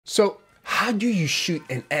So, how do you shoot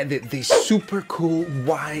and edit these super cool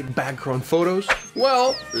white background photos?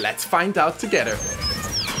 Well, let's find out together.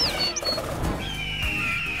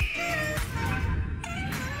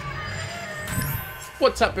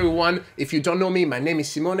 What's up everyone? If you don't know me, my name is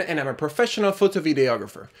Simone and I'm a professional photo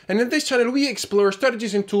videographer. And in this channel we explore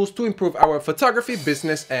strategies and tools to improve our photography,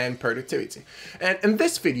 business and productivity. And in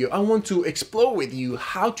this video I want to explore with you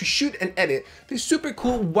how to shoot and edit this super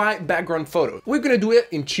cool white background photo. We're gonna do it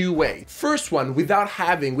in two ways. First one without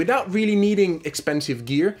really needing expensive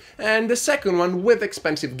gear, and the second one with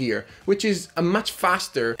expensive gear, which is a much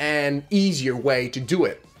faster and easier way to do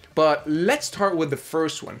it. But let's start with the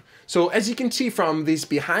first one. So as you can see from this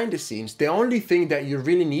behind the scenes, the only thing that you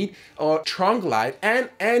really need are strong light and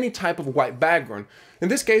any type of white background. In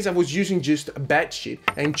this case, I was using just a bed sheet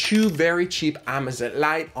and two very cheap Amazon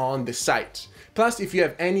light on the site. Plus, if you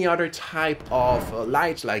have any other type of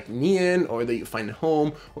lights like neon or that you find at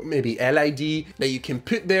home, or maybe LED that you can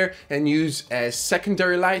put there and use as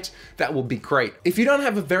secondary lights, that will be great. If you don't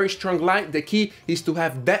have a very strong light, the key is to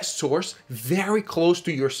have that source very close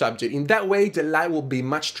to your subject. In that way, the light will be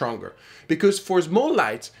much stronger. Because for small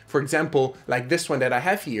lights, for example, like this one that I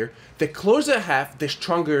have here, the closer I have, the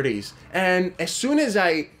stronger it is. And as soon as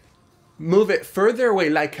I move it further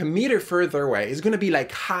away, like a meter further away, it's gonna be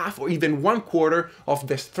like half or even 1/4 of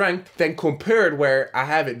the strength than compared where I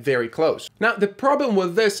have it very close. Now, the problem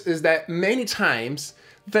with this is that many times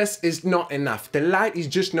this is not enough. The light is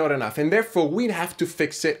just not enough, and therefore we have to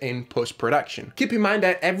fix it in post-production. Keep in mind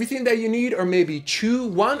that everything that you need, or maybe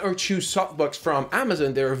one or two softbox from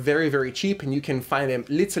Amazon, they're very cheap and you can find them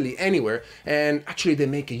literally anywhere, and actually they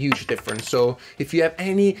make a huge difference. So if you have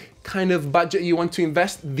any kind of budget you want to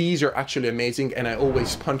invest, these are actually amazing and I always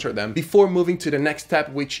sponsor them before moving to the next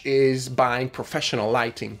step, which is buying professional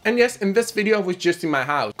lighting. And yes, in this video I was just in my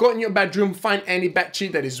house. Go in your bedroom, find any bed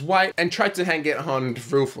sheet that is white and try to hang it on the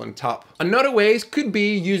roof on top. Another ways could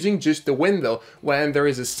be using just the window. When there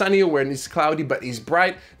is a sunny or when it's cloudy but it's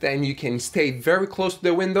bright, then you can stay very close to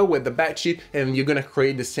the window with the bed sheet and you're gonna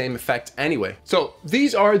create the same effect anyway. So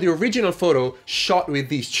these are the original photo shot with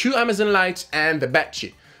these two Amazon lights and the bed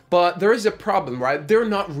sheet. But there is a problem, right? They're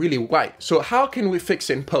not really white. So how can we fix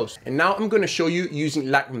it in post? And now I'm gonna show you using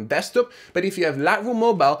Lightroom Desktop, but if you have Lightroom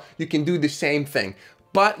Mobile, you can do the same thing.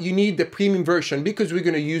 But you need the premium version because we're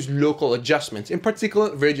gonna use local adjustments, in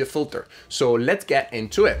particular radio filter. So let's get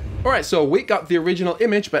into it. All right, so we got the original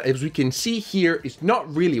image, but as we can see here, it's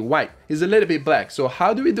not really white. It's a little bit black. So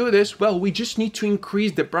how do we do this? Well, we just need to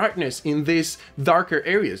increase the brightness in these darker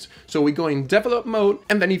areas. So we go in develop mode,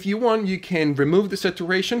 and then if you want, you can remove the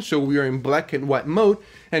saturation. So we are in black and white mode,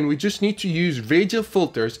 and we just need to use radio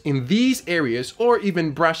filters in these areas or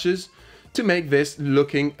even brushes to make this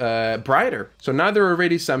looking brighter. So now there are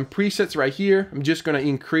already some presets right here. I'm just gonna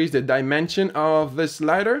increase the dimension of this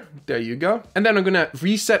slider. There you go. And then I'm gonna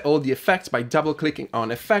reset all the effects by double clicking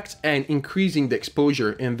on effects and increasing the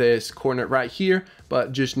exposure in this corner right here,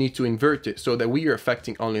 but just need to invert it so that we are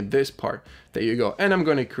affecting only this part. There you go. And I'm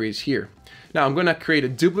gonna increase here. Now I'm gonna create a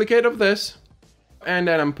duplicate of this, and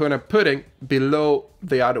then I'm gonna put it below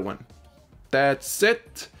the other one. That's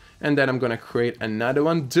it. And then I'm gonna create another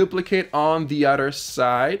one, duplicate on the other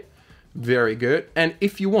side. Very good. And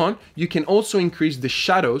if you want, you can also increase the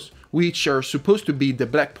shadows, which are supposed to be the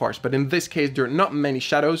black parts, but in this case, there are not many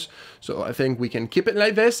shadows. So I think we can keep it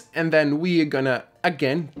like this. And then we are gonna,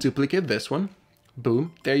 again, duplicate this one.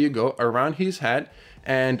 Boom, there you go, around his head.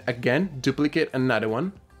 And again, duplicate another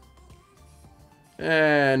one.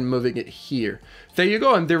 And moving it here. There you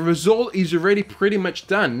go, and the result is already pretty much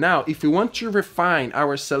done. Now, if we want to refine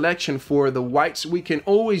our selection for the whites, we can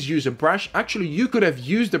always use a brush. Actually, you could have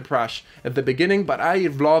used a brush at the beginning, but I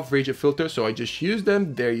love radio filter, so I just use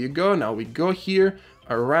them. There you go. Now we go here,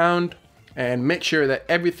 around, and make sure that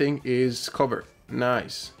everything is covered.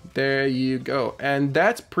 Nice. There you go. And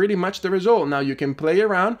that's pretty much the result. Now you can play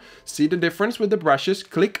around, see the difference with the brushes,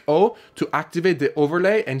 click O to activate the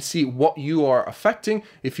overlay and see what you are affecting.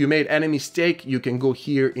 If you made any mistake, you can go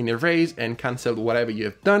here in erase and cancel whatever you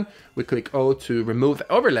have done. We click O to remove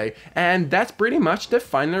the overlay, and that's pretty much the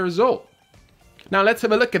final result. Now let's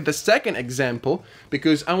have a look at the second example,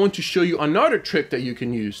 because I want to show you another trick that you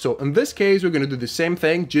can use. So in this case, we're going to do the same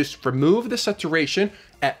thing, just remove the saturation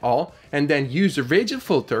at all, and then use the radio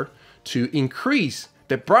filter to increase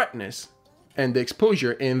the brightness and the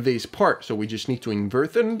exposure in this part. So we just need to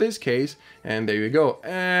invert it in this case, and there you go.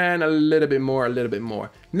 And a little bit more, a little bit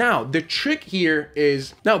more. Now, the trick here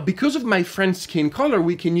is, now because of my friend's skin color,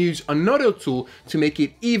 we can use another tool to make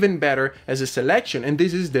it even better as a selection, and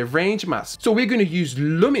this is the range mask. So we're gonna use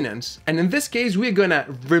luminance, and in this case, we're gonna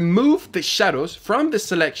remove the shadows from the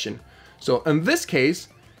selection. So in this case,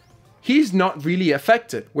 he's not really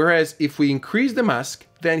affected. Whereas if we increase the mask,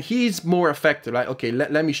 then he's more affected, right? Okay,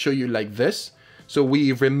 let me show you like this. So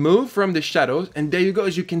we remove from the shadows, and there you go.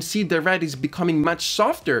 As you can see, the red is becoming much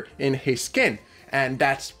softer in his skin, and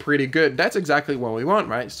that's pretty good. That's exactly what we want,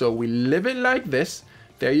 right? So we leave it like this.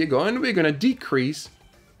 There you go. And we're gonna decrease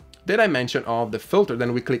the dimension of the filter.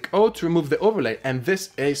 Then we click O to remove the overlay, and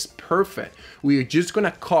this is perfect. We're just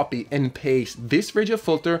gonna copy and paste this radial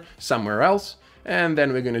filter somewhere else, and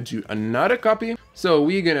then we're gonna do another copy. So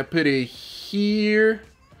we're gonna put it here.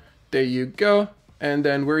 There you go. And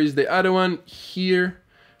then where is the other one? Here.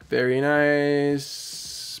 Very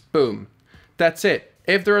nice. Boom. That's it.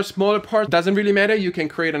 If there are smaller parts, doesn't really matter. You can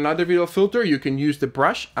create another video filter. You can use the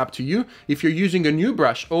brush, up to you. If you're using a new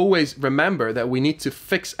brush, always remember that we need to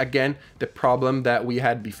fix again the problem that we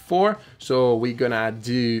had before. So we're gonna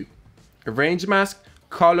do a range mask,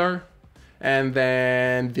 color, and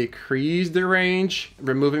then decrease the range,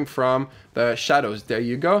 removing from the shadows. There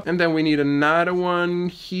you go. And then we need another one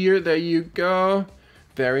here. There you go.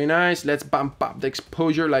 Very nice. Let's bump up the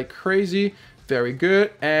exposure like crazy. Very good.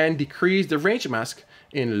 And decrease the range mask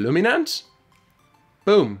in luminance.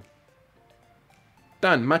 Boom.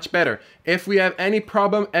 Done. Much better. If we have any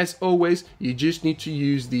problem, as always, you just need to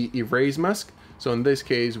use the erase mask. So in this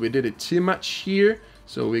case, we did it too much here.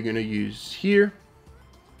 So we're gonna use here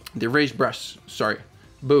the erase brush, sorry.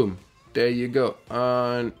 Boom. There you go.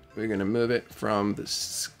 And we're gonna move it from the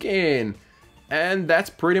skin. And that's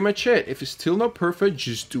pretty much it. If it's still not perfect,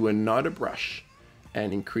 just do another brush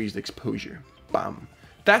and increase the exposure. Bam.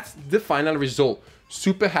 That's the final result.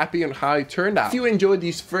 Super happy on how it turned out. If you enjoyed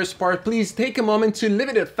this first part, please take a moment to leave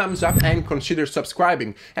it a thumbs up and consider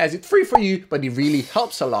subscribing, as it's free for you, but it really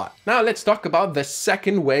helps a lot. Now let's talk about the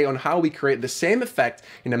second way on how we create the same effect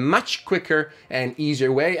in a much quicker and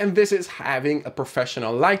easier way, and this is having a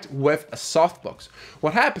professional light with a softbox.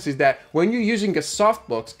 What happens is that when you're using a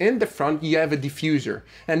softbox, in the front you have a diffuser,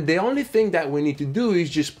 and the only thing that we need to do is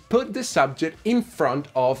just put the subject in front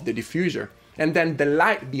of the diffuser. And then the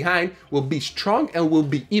light behind will be strong and will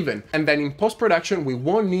be even. And then in post-production, we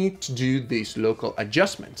won't need to do these local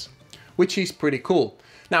adjustments, which is pretty cool.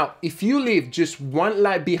 Now, if you leave just one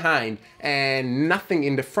light behind and nothing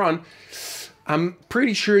in the front, I'm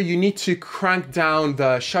pretty sure you need to crank down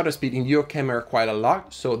the shutter speed in your camera quite a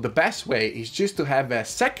lot. So the best way is just to have a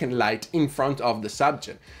second light in front of the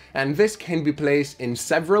subject. And this can be placed in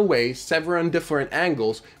several ways, several different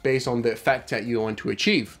angles based on the effect that you want to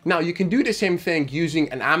achieve. Now you can do the same thing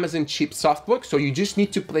using an Amazon cheap softbox. So you just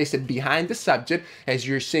need to place it behind the subject as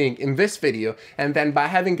you're seeing in this video. And then by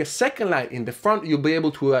having a second light in the front, you'll be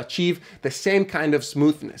able to achieve the same kind of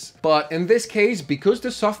smoothness. But in this case, because the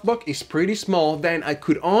softbox is pretty small, then I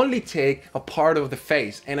could only take a part of the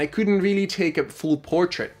face and I couldn't really take a full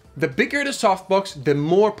portrait. The bigger the softbox, the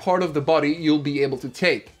more part of the body you'll be able to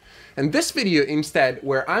take. In this video instead,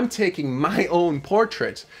 where I'm taking my own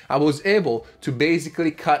portraits, I was able to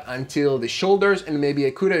basically cut until the shoulders, and maybe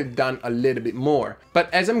I could have done a little bit more.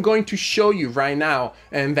 But as I'm going to show you right now,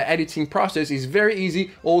 and the editing process is very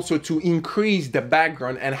easy also to increase the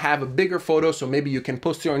background and have a bigger photo, so maybe you can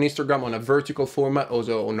post it on Instagram on a vertical format,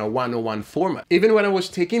 also on a 1:1 format. Even when I was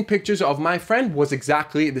taking pictures of my friend, was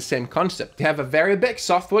exactly the same concept. You have a very big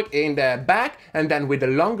softbox in the back, and then with a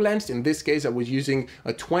long lens, in this case I was using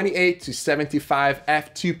a 28 to 75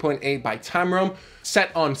 f2.8 by Tamron,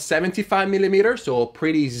 set on 75mm, so a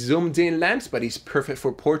pretty zoomed in lens, but it's perfect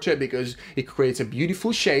for portrait because it creates a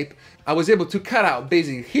beautiful shape. I was able to cut out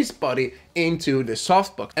basically his body into the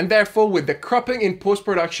softbox, and therefore with the cropping in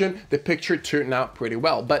post-production, the picture turned out pretty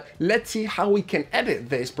well. But let's see how we can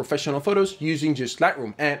edit these professional photos using just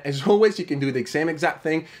Lightroom. And as always, you can do the same exact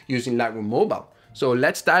thing using Lightroom Mobile. So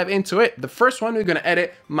let's dive into it. The first one, we're gonna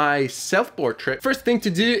edit my self-portrait. First thing to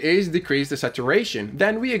do is decrease the saturation.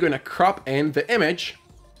 Then we are gonna crop in the image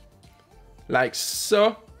like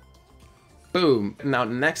so. Boom. Now,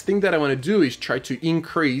 next thing that I wanna do is try to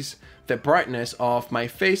increase the brightness of my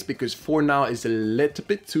face because for now it's a little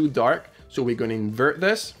bit too dark. So we're gonna invert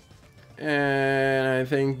this. And I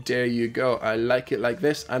think there you go. I like it like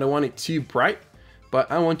this. I don't want it too bright, but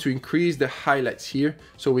I want to increase the highlights here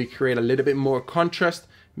so we create a little bit more contrast.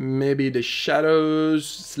 Maybe the shadows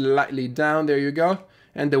slightly down, there you go,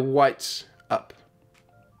 and the whites up.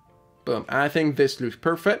 Boom. I think this looks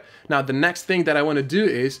perfect. Now the next thing that I want to do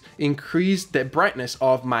is increase the brightness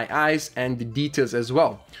of my eyes and the details as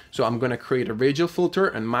well. So I'm going to create a radial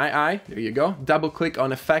filter on my eye. There you go. Double click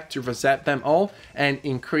on effect to reset them all and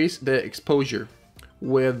increase the exposure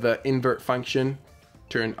with the invert function.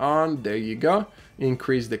 Turn on. There you go.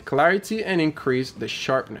 Increase the clarity and increase the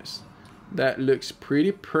sharpness. That looks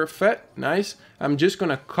pretty perfect. Nice. I'm just going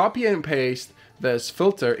to copy and paste this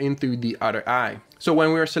filter into the other eye. So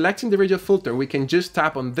when we're selecting the radial filter, we can just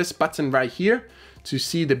tap on this button right here to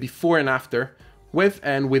see the before and after with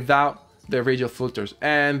and without the radial filters.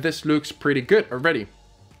 And this looks pretty good already.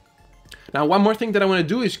 Now, one more thing that I want to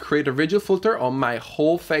do is create a radial filter on my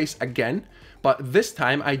whole face again. But this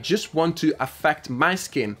time I just want to affect my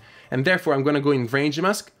skin. And therefore I'm going to go in range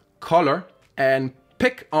mask, color, and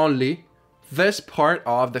pick only this part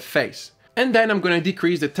of the face. And then I'm going to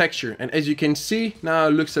decrease the texture. And as you can see, now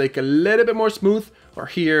it looks like a little bit more smooth, or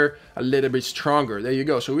here a little bit stronger. There you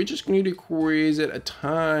go. So we just need to decrease it a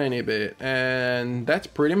tiny bit. And that's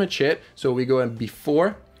pretty much it. So we go in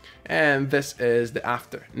before, and this is the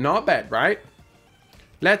after. Not bad, right?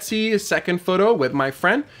 Let's see a second photo with my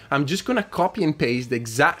friend. I'm just going to copy and paste the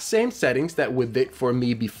exact same settings that we did for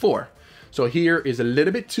me before. So here is a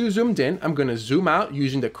little bit too zoomed in. I'm going to zoom out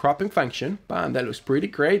using the cropping function. Bam, that looks pretty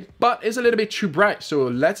great, but it's a little bit too bright. So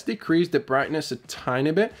let's decrease the brightness a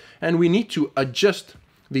tiny bit. And we need to adjust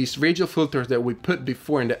these radial filters that we put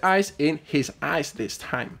before in the eyes in his eyes this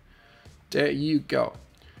time. There you go.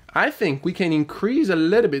 I think we can increase a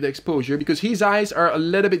little bit the exposure because his eyes are a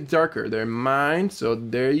little bit darker than mine. So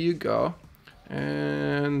there you go.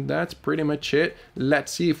 And that's pretty much it.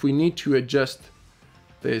 Let's see if we need to adjust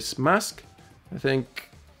this mask. I think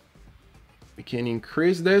we can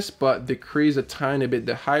increase this, but decrease a tiny bit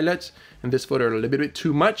the highlights. And this photo a little bit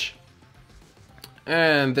too much.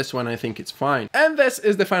 And this one, I think it's fine. And this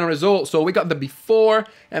is the final result. So we got the before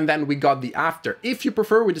and then we got the after. If you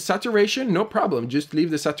prefer with the saturation, no problem. Just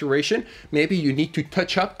leave the saturation. Maybe you need to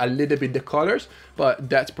touch up a little bit the colors, but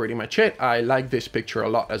that's pretty much it. I like this picture a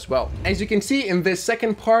lot as well. As you can see in this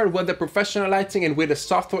second part with the professional lighting and with the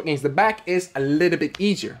softbox against the back is a little bit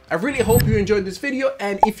easier. I really hope you enjoyed this video.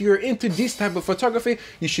 And if you're into this type of photography,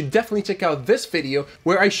 you should definitely check out this video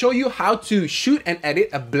where I show you how to shoot and edit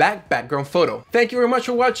a black background photo. Thank you very much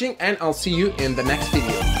for watching, and I'll see you in the next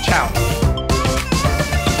video. Ciao.